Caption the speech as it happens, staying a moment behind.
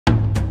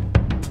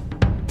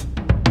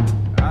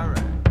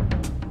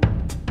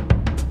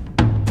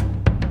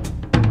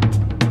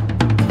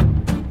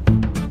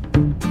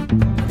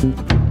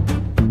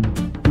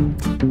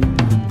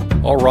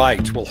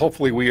right. Well,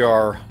 hopefully we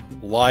are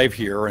live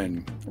here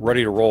and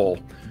ready to roll.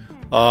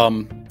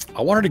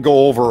 I wanted to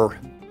go over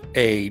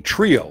a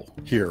trio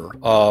here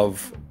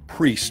of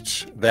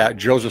priests that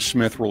Joseph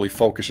Smith really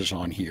focuses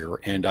on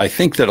here. And I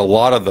think that a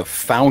lot of the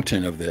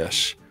fountain of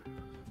this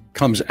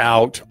comes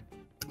out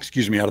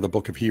of the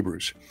book of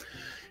Hebrews.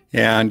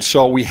 And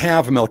so we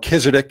have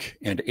Melchizedek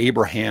and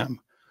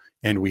Abraham,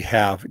 and we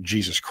have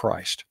Jesus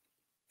Christ.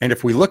 And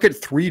if we look at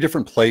three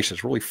different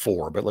places, really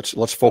four, but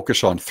let's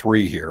focus on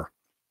three here.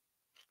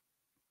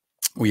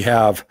 We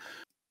have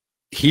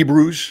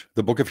Hebrews,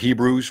 the book of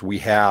Hebrews. We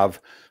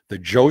have the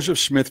Joseph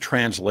Smith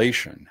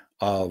translation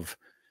of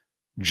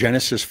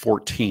Genesis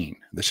 14.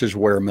 This is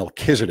where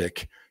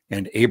Melchizedek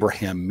and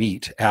Abraham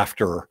meet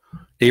after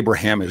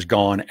Abraham is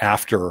gone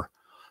after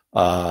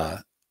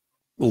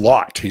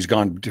Lot. He's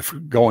gone to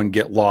go and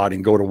get Lot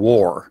and go to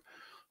war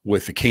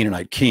with the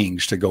Canaanite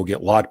kings to go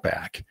get Lot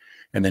back.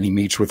 And then he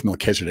meets with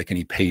Melchizedek and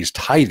he pays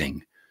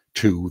tithing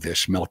to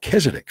this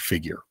Melchizedek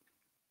figure.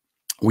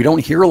 We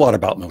don't hear a lot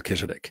about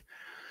Melchizedek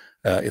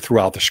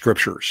throughout the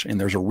scriptures, and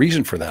there's a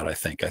reason for that. I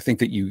think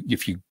that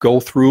if you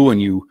go through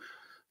and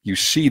you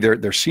see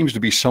there seems to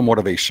be somewhat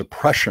of a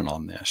suppression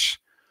on this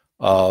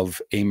of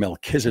a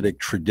Melchizedek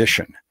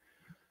tradition,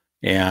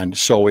 and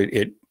so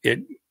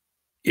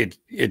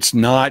it's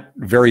not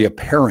very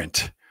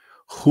apparent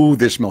who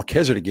this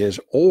Melchizedek is,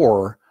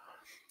 or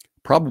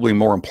probably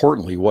more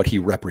importantly, what he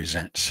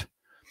represents.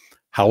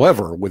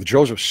 However, with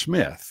Joseph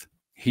Smith,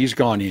 he's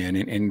gone in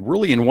and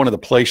really in one of the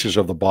places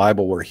of the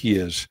Bible where he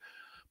has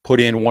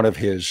put in one of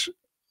his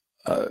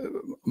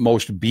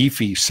most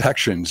beefy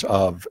sections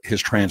of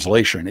his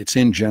translation. It's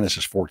in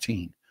Genesis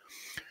 14.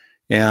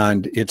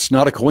 And it's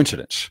not a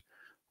coincidence,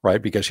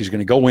 right? Because he's going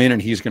to go in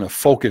and he's going to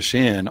focus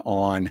in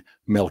on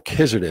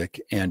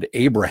Melchizedek and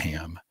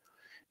Abraham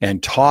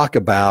and talk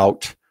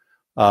about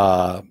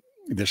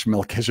this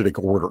Melchizedek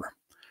order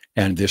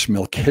and this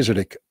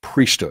Melchizedek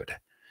priesthood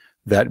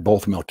that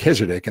both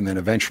Melchizedek and then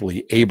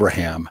eventually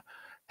Abraham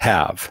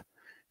have,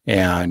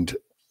 and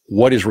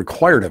what is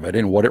required of it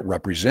and what it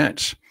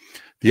represents.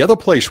 The other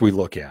place we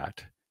look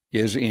at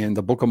is in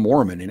the Book of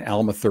Mormon in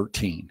Alma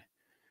 13,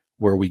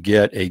 where we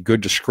get a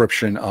good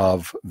description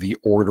of the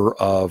order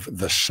of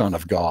the Son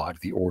of God,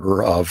 the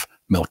order of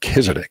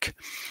Melchizedek.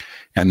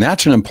 And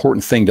that's an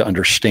important thing to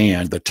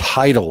understand, the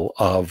title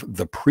of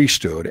the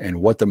priesthood and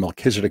what the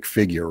Melchizedek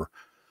figure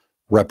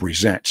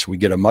represents. We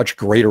get a much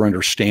greater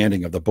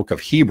understanding of the book of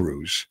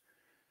Hebrews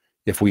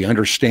if we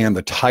understand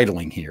the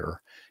titling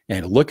here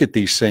and look at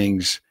these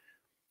things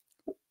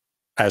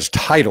as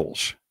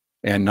titles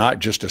and not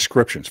just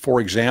descriptions.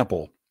 For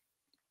example,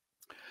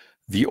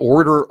 the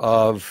order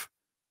of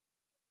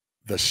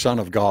the Son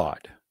of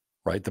God,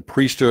 right? The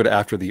priesthood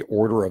after the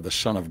order of the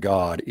Son of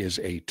God is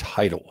a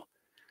title.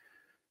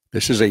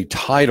 This is a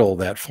title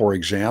that, for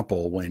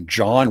example, when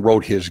John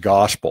wrote his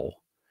gospel,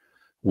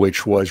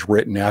 which was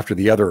written after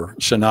the other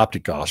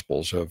synoptic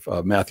gospels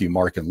of Matthew,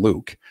 Mark, and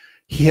Luke,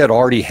 he had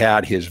already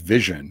had his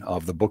vision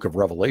of the book of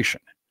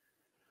Revelation,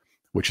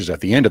 which is at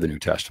the end of the New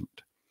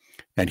Testament.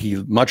 And he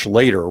much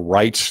later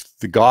writes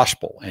the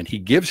gospel, and he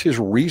gives his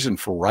reason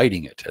for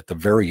writing it at the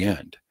very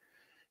end.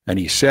 And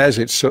he says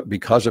it's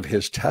because of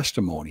his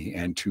testimony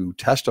and to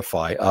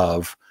testify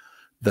of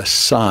the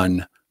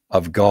Son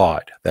of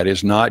God. That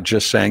is not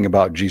just saying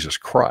about Jesus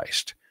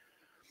Christ.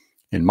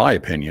 In my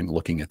opinion,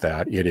 looking at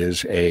that, it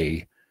is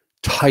a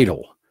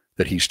title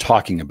that he's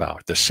talking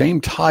about, the same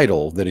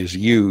title that is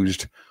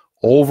used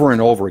over and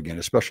over again,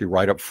 especially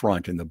right up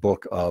front in the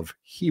book of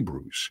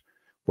Hebrews,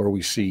 where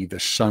we see the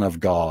Son of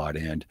God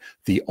and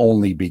the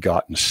only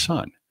begotten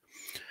Son.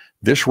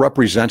 This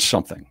represents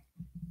something.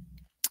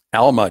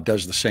 Alma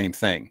does the same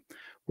thing,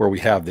 where we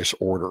have this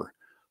order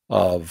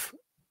of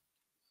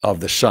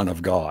the Son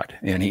of God,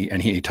 and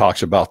he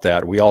talks about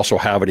that. We also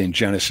have it in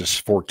Genesis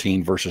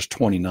 14 verses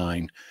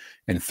 29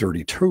 and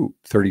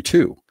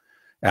 32.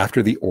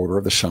 After the order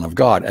of the Son of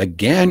God.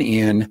 Again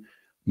in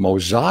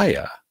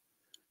Mosiah,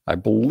 I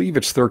believe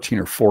it's 13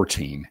 or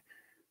 14,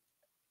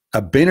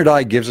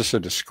 Abinadi gives us a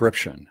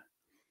description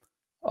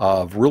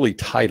of really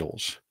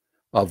titles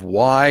of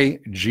why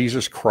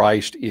Jesus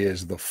Christ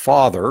is the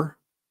Father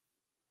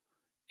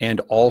and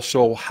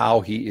also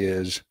how he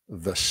is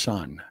the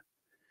Son.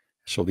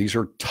 So these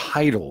are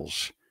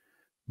titles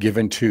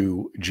given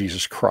to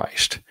Jesus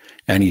Christ.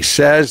 And he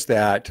says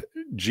that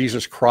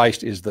Jesus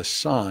Christ is the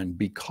Son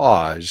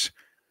because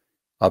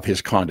of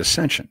his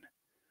condescension,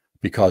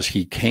 because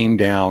he came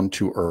down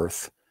to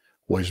earth,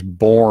 was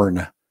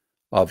born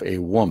of a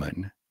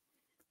woman,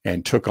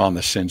 and took on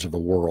the sins of the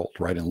world,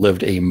 right, and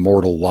lived a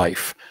mortal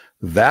life.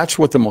 That's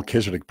what the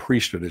Melchizedek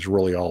priesthood is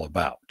really all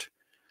about.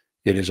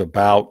 It is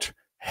about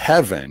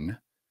heaven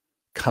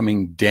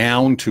coming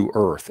down to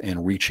earth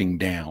and reaching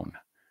down.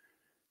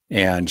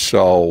 And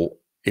so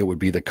it would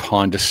be the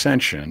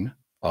condescension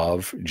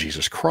of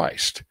Jesus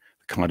Christ,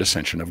 the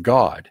condescension of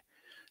God.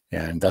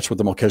 And that's what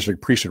the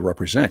Melchizedek priesthood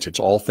represents. It's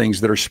all things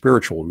that are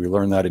spiritual. We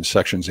learn that in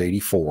sections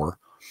 84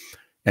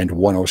 and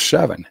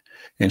 107.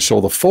 And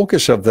so the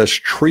focus of this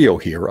trio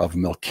here of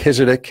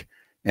Melchizedek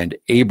and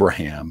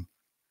Abraham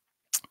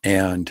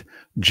and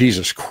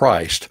Jesus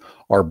Christ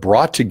are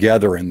brought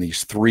together in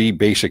these three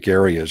basic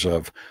areas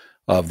of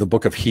the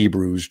book of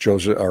Hebrews,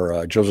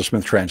 Joseph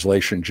Smith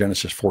translation,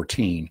 Genesis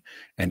 14,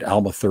 and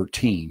Alma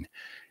 13.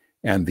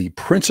 And the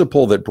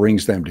principle that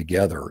brings them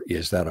together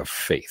is that of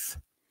faith.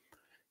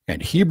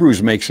 And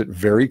Hebrews makes it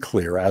very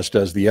clear, as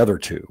does the other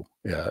two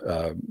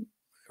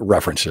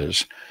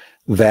references,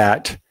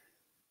 that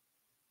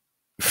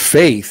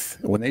faith,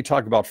 when they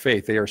talk about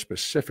faith, they are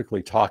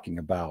specifically talking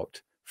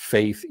about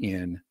faith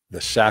in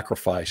the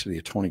sacrifice, the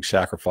atoning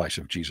sacrifice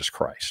of Jesus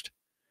Christ.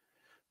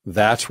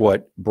 That's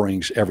what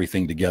brings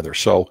everything together.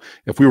 So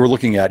if we were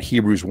looking at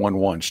Hebrews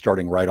 1:1,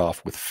 starting right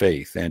off with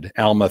faith, and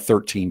Alma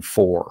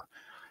 13:4,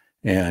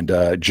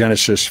 and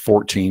Genesis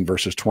 14,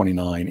 verses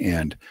 29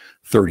 and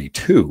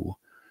 32,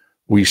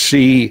 we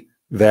see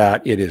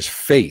that it is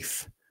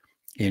faith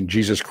in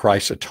Jesus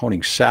Christ's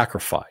atoning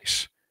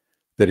sacrifice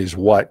that is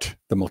what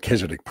the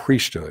Melchizedek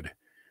priesthood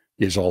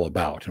is all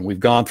about. And we've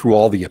gone through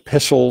all the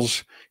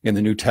epistles in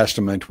the New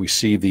Testament. We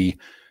see the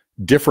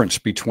difference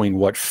between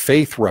what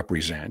faith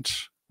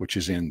represents, which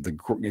is in the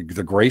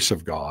grace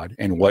of God,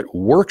 and what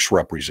works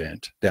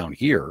represent down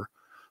here,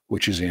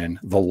 which is in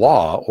the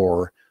law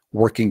or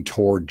working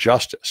toward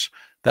justice.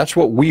 That's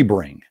what we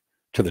bring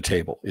to the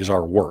table, is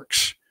our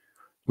works.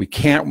 We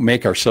can't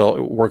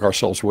work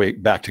ourselves way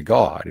back to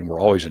God, and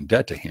we're always in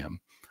debt to him.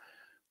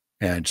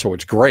 And so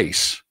it's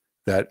grace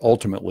that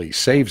ultimately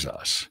saves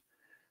us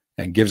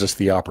and gives us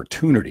the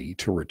opportunity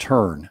to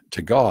return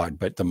to God.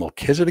 But the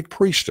Melchizedek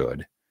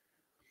priesthood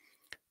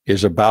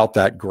is about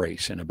that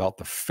grace and about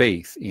the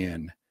faith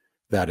in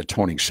that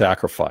atoning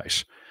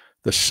sacrifice.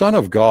 The Son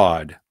of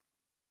God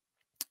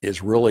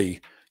is really,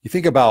 you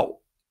think about,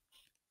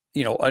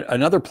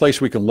 another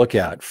place we can look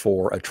at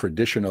for a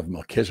tradition of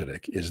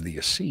Melchizedek is the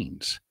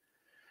Essenes.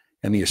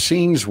 And the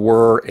Essenes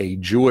were a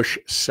Jewish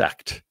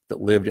sect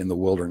that lived in the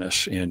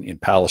wilderness in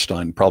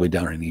Palestine, probably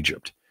down in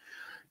Egypt.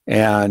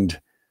 And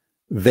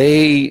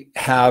they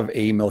have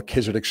a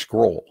Melchizedek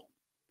scroll.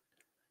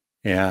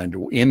 And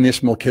in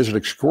this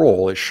Melchizedek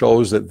scroll, it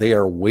shows that they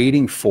are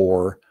waiting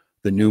for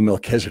the new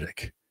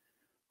Melchizedek.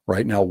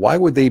 Right now, why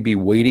would they be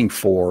waiting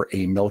for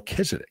a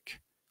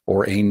Melchizedek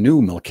or a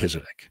new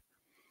Melchizedek?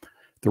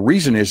 The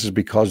reason is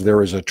because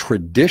there is a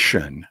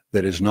tradition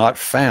that is not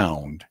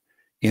found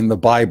in the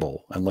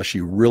Bible, unless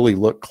you really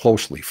look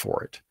closely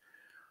for it,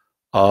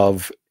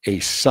 of a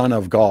Son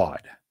of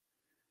God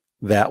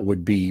that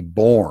would be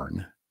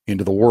born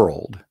into the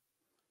world,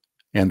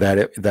 and that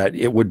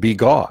it would be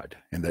God,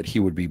 and that he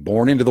would be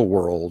born into the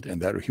world,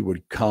 and that he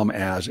would come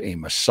as a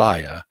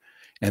Messiah,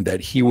 and that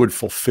he would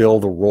fulfill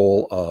the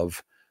role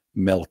of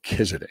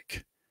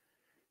Melchizedek.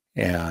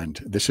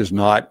 And this is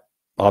not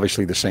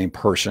obviously the same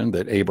person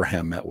that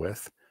Abraham met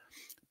with,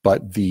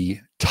 but the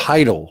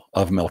title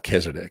of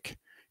Melchizedek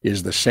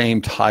is the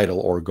same title,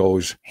 or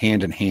goes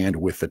hand in hand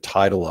with the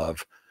title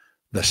of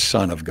the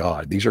Son of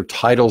God. These are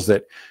titles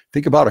that,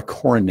 think about a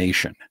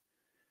coronation,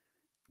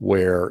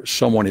 where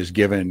someone is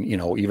given,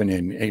 even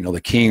in,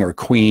 the king or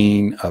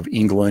queen of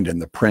England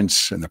and the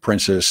prince and the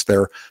princess,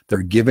 they're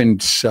given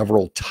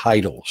several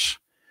titles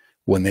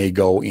when they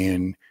go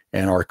in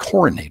and are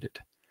coronated.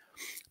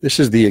 This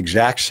is the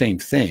exact same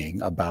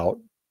thing about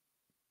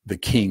the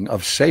king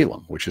of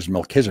Salem, which is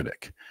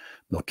Melchizedek.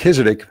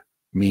 Melchizedek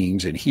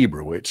means in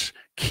Hebrew, it's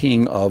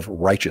king of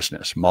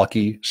righteousness,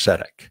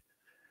 Melchizedek.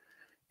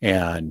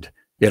 And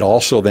it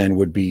also then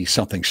would be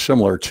something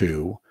similar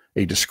to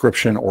a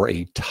description or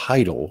a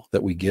title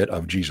that we get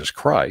of Jesus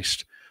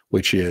Christ,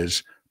 which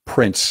is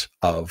Prince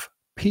of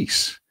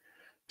Peace.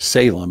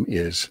 Salem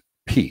is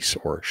peace,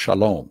 or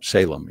Shalom.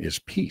 Salem is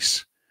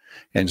peace.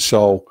 And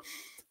so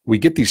we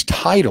get these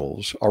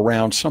titles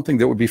around something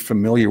that would be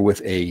familiar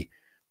with a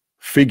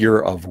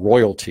figure of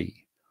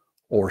royalty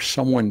or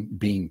someone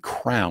being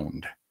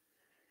crowned.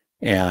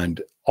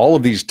 And all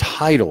of these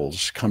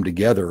titles come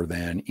together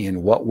then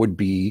in what would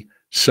be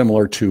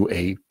similar to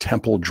a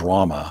temple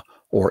drama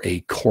or a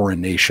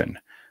coronation,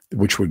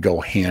 which would go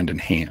hand in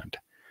hand.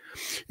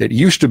 It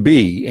used to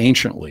be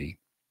anciently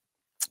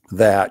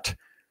that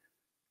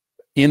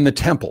in the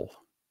temple,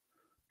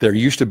 there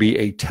used to be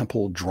a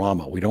temple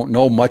drama. We don't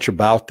know much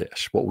about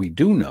this. What we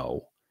do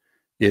know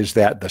is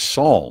that the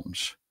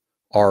Psalms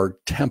are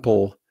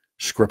temple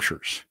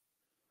scriptures.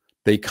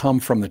 They come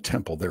from the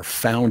temple. They're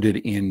founded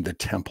in the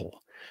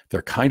temple.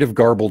 They're kind of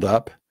garbled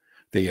up.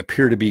 They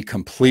appear to be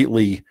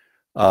completely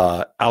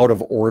out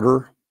of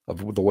order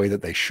of the way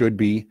that they should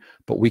be,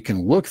 but we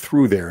can look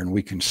through there and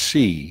we can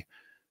see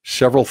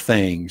several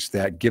things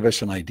that give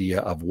us an idea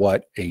of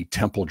what a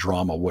temple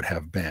drama would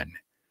have been,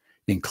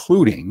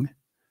 including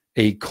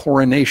a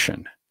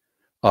coronation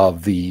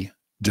of the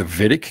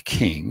Davidic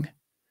king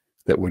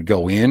that would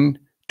go in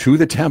to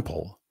the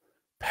temple,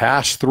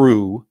 pass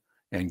through,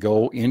 and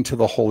go into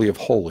the Holy of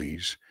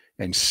Holies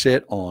and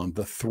sit on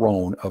the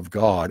throne of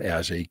God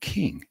as a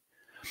king.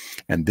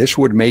 And this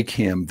would make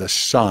him the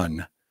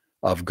Son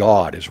of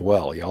God as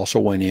well. He also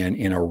went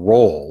in a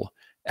role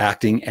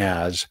acting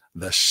as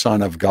the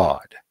Son of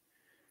God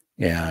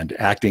and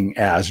acting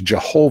as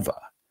Jehovah.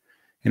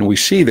 And we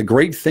see the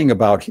great thing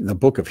about the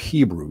book of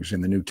Hebrews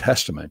in the New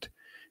Testament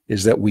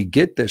is that we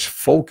get this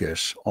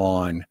focus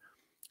on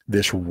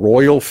this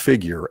royal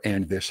figure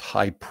and this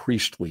high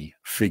priestly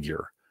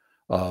figure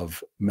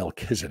of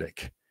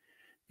Melchizedek,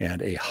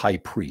 and a high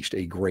priest,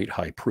 a great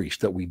high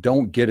priest, that we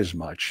don't get as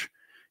much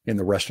in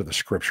the rest of the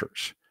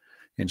scriptures.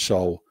 And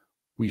so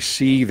we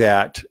see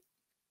that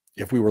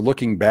if we were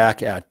looking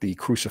back at the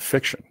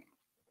crucifixion,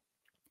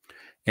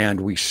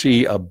 and we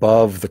see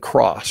above the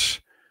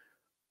cross,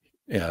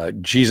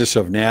 Jesus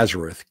of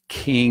Nazareth,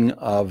 King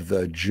of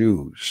the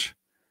Jews.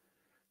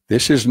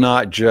 This is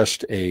not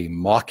just a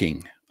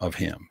mocking of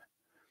him,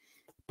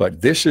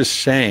 but this is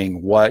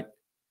saying what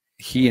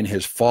he and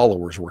his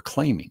followers were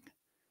claiming,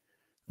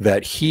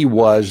 that he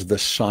was the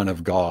Son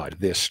of God,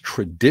 this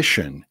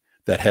tradition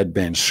that had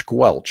been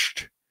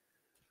squelched,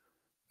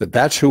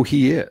 that's who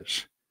he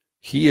is.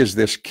 He is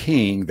this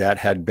king that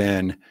had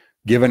been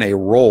given a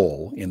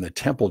role in the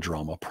temple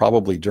drama,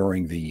 probably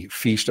during the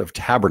Feast of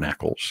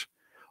Tabernacles,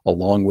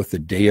 along with the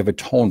Day of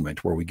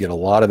Atonement, where we get a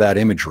lot of that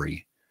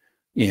imagery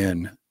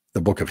in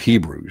the book of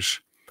Hebrews.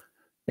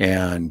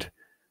 And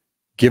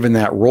given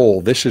that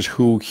role, this is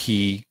who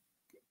he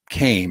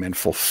came and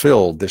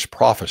fulfilled this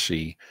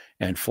prophecy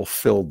and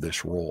fulfilled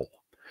this role.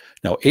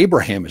 Now,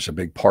 Abraham is a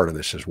big part of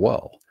this as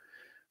well.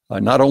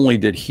 Not only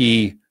did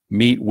he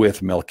meet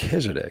with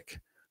Melchizedek,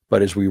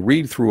 but as we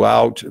read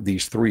throughout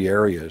these three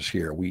areas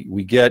here,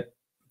 we get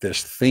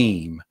this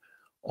theme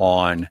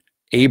on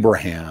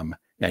Abraham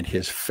and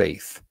his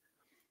faith,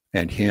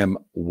 and him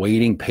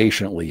waiting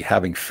patiently,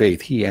 having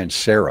faith, he and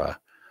Sarah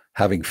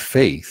having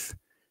faith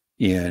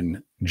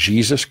in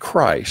Jesus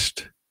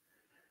Christ,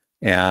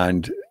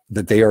 and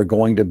that they are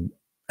going to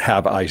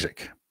have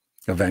Isaac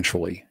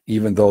eventually,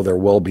 even though they're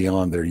well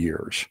beyond their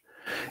years.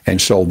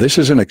 And so this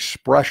is an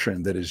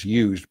expression that is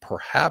used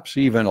perhaps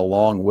even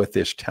along with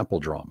this temple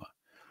drama.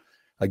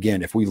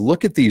 Again, if we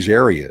look at these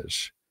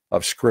areas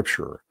of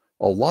Scripture,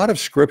 a lot of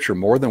Scripture,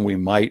 more than we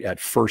might at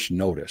first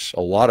notice,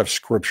 a lot of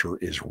Scripture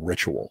is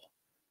ritual.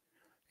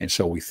 And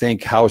so we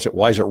think,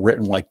 why is it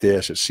written like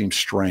this? It seems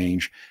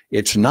strange.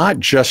 It's not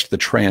just the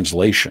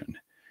translation,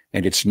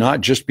 and it's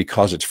not just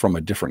because it's from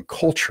a different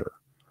culture,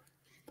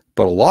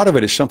 but a lot of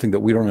it is something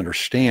that we don't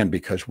understand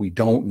because we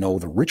don't know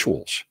the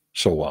rituals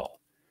so well.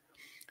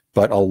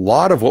 But a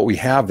lot of what we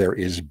have there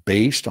is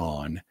based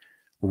on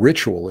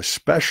ritual,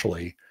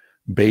 especially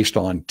based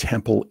on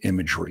temple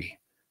imagery.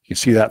 You can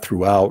see that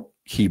throughout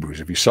Hebrews.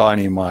 If you saw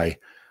any of my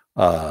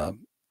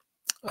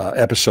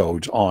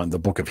episodes on the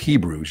book of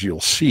Hebrews, you'll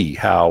see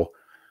how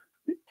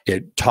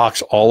it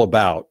talks all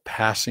about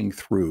passing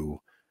through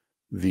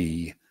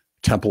the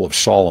Temple of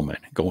Solomon,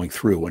 going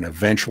through and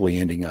eventually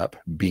ending up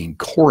being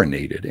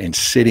coronated and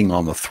sitting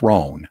on the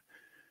throne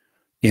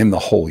in the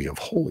Holy of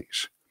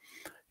Holies.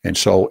 And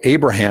so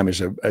Abraham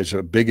is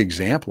a big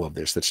example of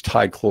this that's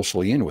tied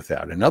closely in with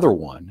that. Another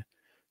one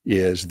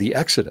is the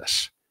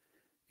Exodus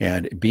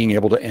and being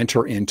able to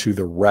enter into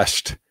the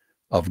rest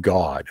of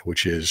God,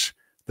 which is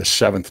the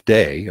seventh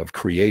day of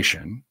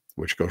creation,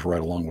 which goes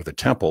right along with the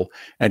temple.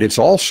 And it's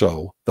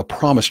also the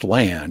promised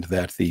land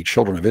that the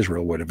children of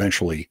Israel would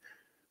eventually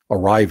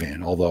arrive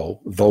in, although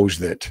those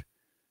that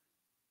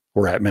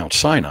were at Mount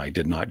Sinai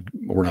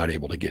were not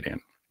able to get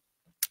in.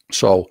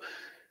 So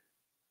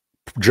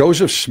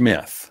Joseph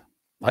Smith,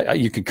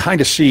 you can kind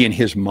of see in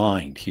his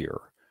mind here,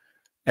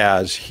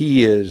 as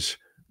he is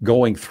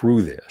going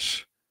through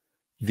this,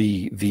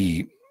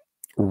 the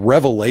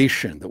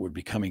revelation that would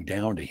be coming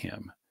down to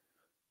him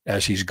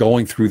as he's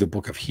going through the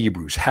book of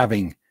Hebrews,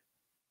 having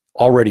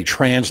already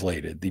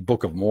translated the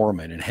book of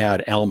Mormon and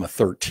had Alma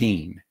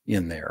 13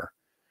 in there,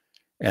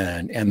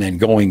 and then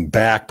going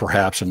back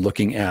perhaps and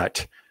looking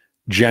at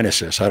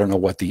Genesis. I don't know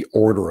what the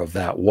order of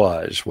that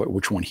was,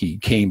 which one he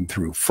came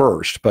through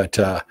first, but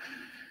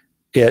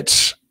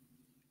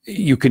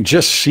you can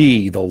just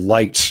see the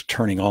lights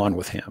turning on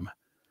with him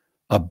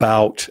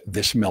about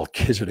this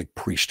Melchizedek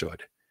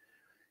priesthood.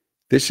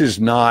 This is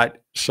not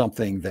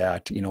something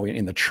that,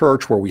 in the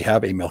church where we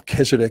have a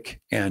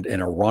Melchizedek and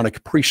an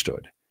Aaronic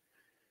priesthood,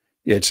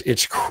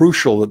 it's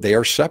crucial that they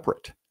are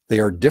separate. They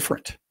are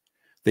different.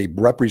 They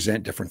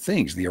represent different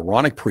things. The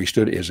Aaronic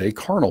priesthood is a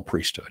carnal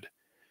priesthood,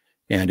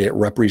 and it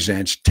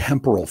represents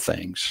temporal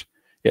things.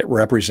 It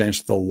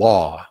represents the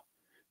law.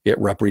 It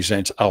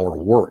represents our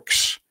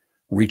works,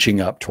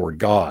 reaching up toward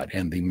God.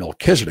 And the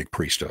Melchizedek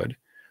priesthood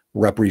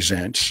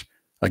represents,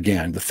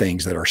 again, the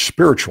things that are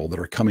spiritual, that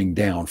are coming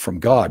down from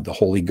God, the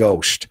Holy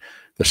Ghost,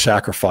 the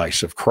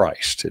sacrifice of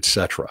Christ,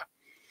 etc.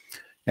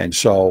 And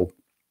so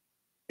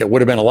it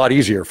would have been a lot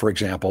easier, for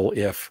example,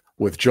 if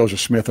with Joseph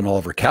Smith and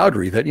Oliver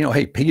Cowdery, that,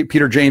 hey,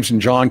 Peter, James, and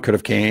John could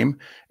have came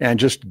and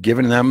just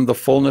given them the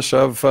fullness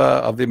of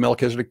the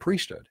Melchizedek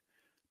priesthood.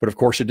 But of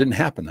course, it didn't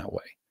happen that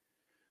way.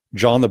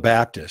 John the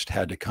Baptist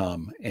had to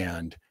come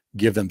and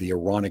give them the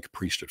Aaronic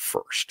priesthood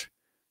first.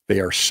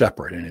 They are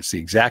separate, and it's the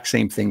exact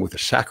same thing with the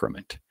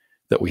sacrament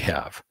that we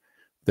have.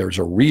 There's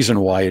a reason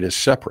why it is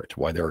separate,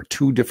 why there are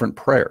two different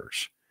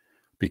prayers,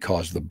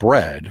 because the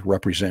bread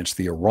represents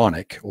the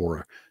Aaronic,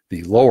 or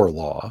the lower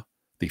law,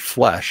 the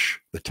flesh,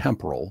 the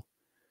temporal,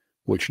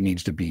 which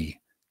needs to be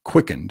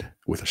quickened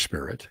with a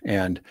spirit,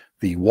 and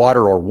the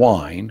water or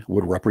wine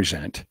would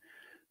represent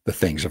the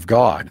things of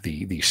God,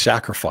 the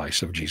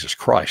sacrifice of Jesus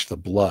Christ, the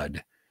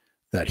blood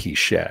that he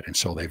shed. And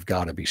so they've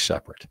got to be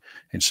separate.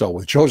 And so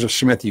with Joseph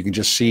Smith, you can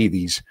just see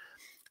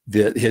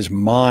his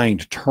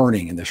mind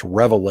turning, and this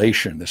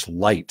revelation, this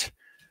light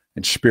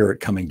and spirit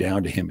coming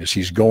down to him as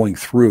he's going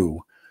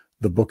through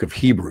the book of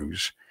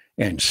Hebrews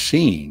and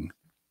seeing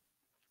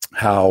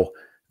how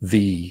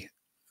the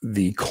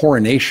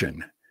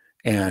coronation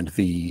and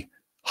the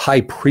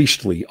high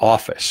priestly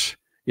office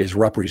is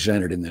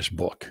represented in this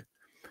book.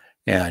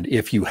 And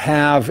if you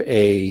have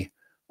a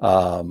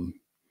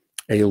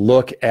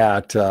look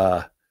at,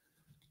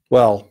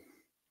 well,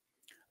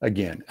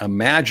 again,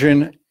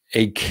 imagine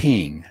a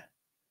king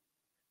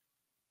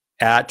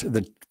at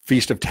the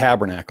Feast of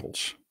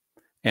Tabernacles,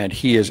 and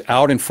he is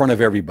out in front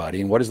of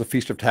everybody. And what is the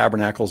Feast of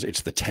Tabernacles?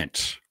 It's the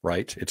tents,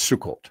 right? It's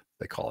Sukkot,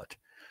 they call it.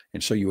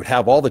 And so you would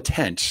have all the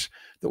tents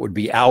that would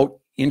be out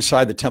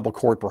inside the temple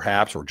court,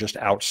 perhaps, or just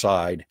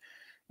outside,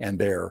 and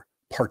they're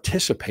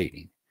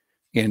participating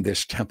in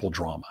this temple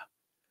drama.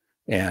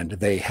 And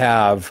they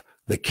have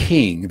the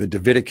king, the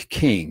Davidic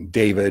king,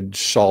 David,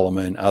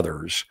 Solomon,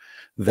 others,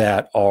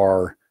 that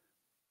are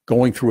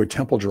going through a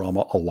temple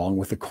drama along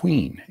with the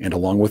queen and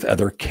along with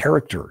other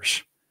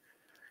characters.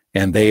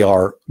 And they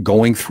are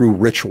going through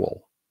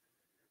ritual.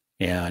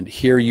 And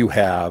here you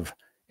have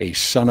a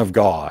son of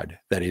God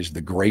that is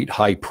the great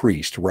high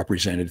priest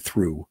represented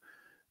through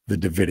the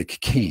Davidic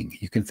king.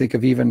 You can think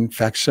of even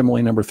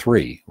facsimile number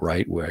 3,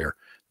 right, where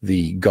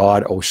the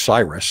god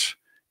Osiris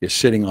is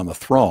sitting on the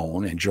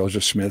throne, and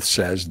Joseph Smith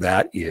says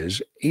that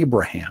is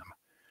Abraham.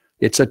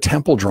 It's a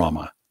temple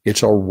drama.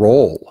 It's a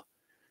role.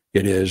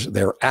 It is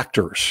their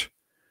actors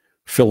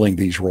filling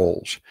these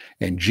roles.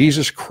 And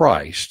Jesus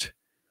Christ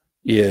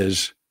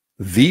is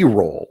the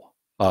role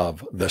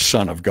of the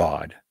Son of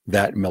God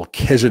that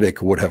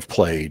Melchizedek would have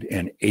played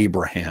and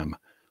Abraham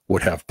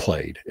would have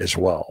played as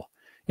well,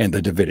 and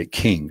the Davidic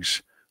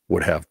kings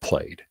would have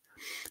played.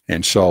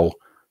 And so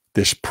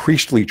this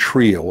priestly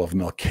trio of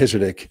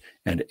Melchizedek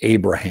and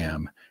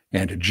Abraham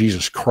and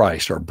Jesus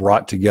Christ are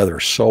brought together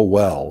so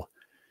well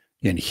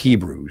in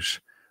Hebrews.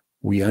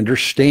 We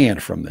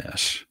understand from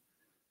this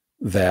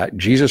that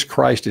Jesus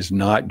Christ is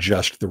not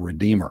just the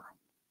Redeemer.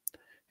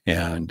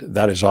 And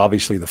that is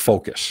obviously the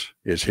focus,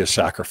 is his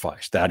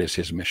sacrifice. That is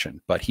his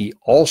mission. But he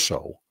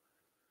also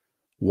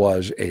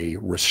was a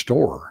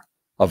restorer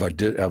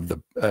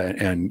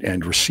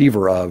and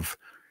receiver of,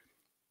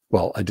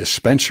 well, a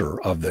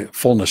dispenser of the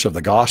fullness of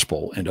the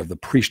gospel and of the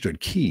priesthood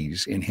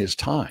keys in his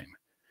time,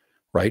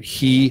 right?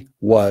 He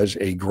was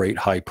a great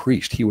high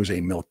priest. He was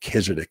a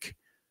Melchizedek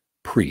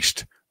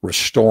priest,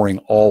 restoring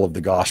all of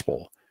the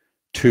gospel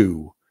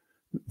to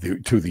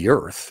the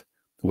earth,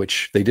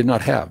 which they did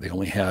not have. They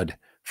only had,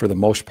 for the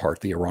most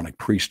part, the Aaronic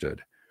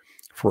priesthood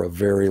for a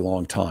very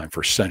long time,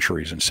 for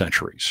centuries and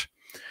centuries.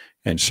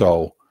 And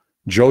so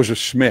Joseph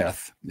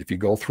Smith, if you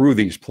go through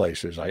these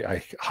places,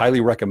 I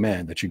highly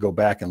recommend that you go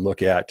back and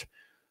look at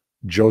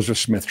Joseph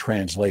Smith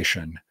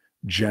translation,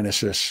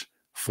 Genesis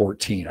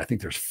 14. I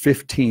think there's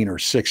 15 or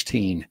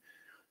 16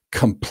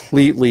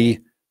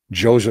 completely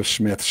Joseph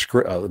Smith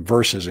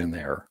verses in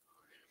there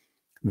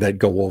that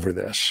go over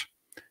this.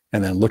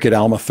 And then look at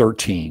Alma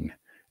 13,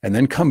 and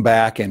then come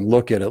back and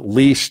look at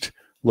least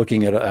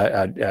looking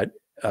at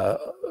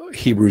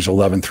Hebrews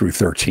 11 through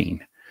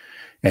 13.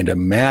 And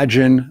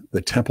imagine the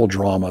temple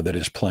drama that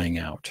is playing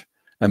out.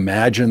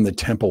 Imagine the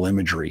temple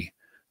imagery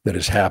that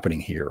is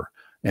happening here,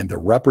 and the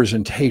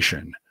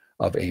representation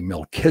of a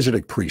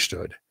Melchizedek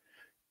priesthood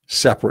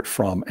separate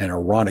from an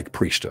Aaronic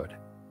priesthood.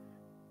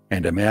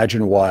 And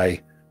imagine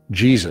why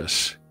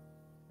Jesus,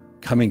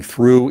 coming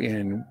through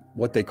in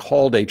what they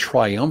called a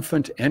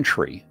triumphant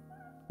entry,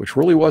 which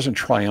really wasn't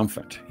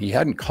triumphant. He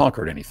hadn't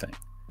conquered anything.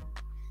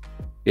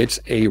 It's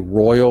a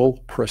royal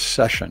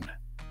procession,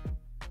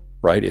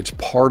 right? It's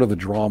part of the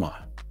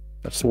drama.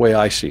 That's the way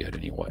I see it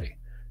anyway.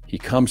 He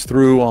comes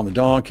through on the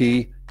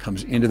donkey,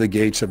 comes into the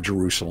gates of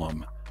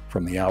Jerusalem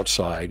from the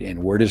outside,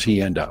 and where does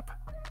he end up?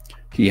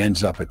 He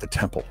ends up at the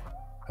temple.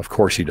 Of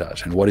course he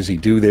does. And what does he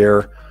do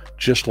there?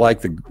 Just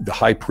like the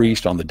high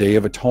priest on the Day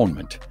of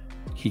Atonement,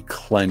 he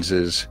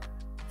cleanses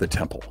the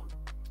temple.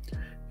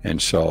 And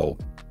so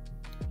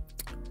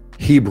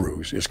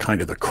Hebrews is kind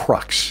of the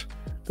crux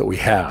that we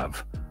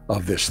have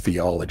of this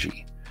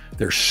theology.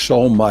 There's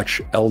so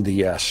much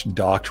LDS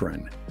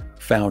doctrine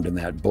found in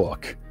that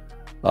book.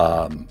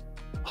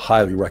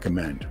 Highly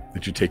recommend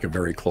that you take a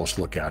very close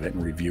look at it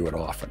and review it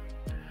often.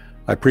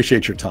 I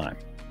appreciate your time.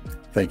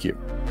 Thank you.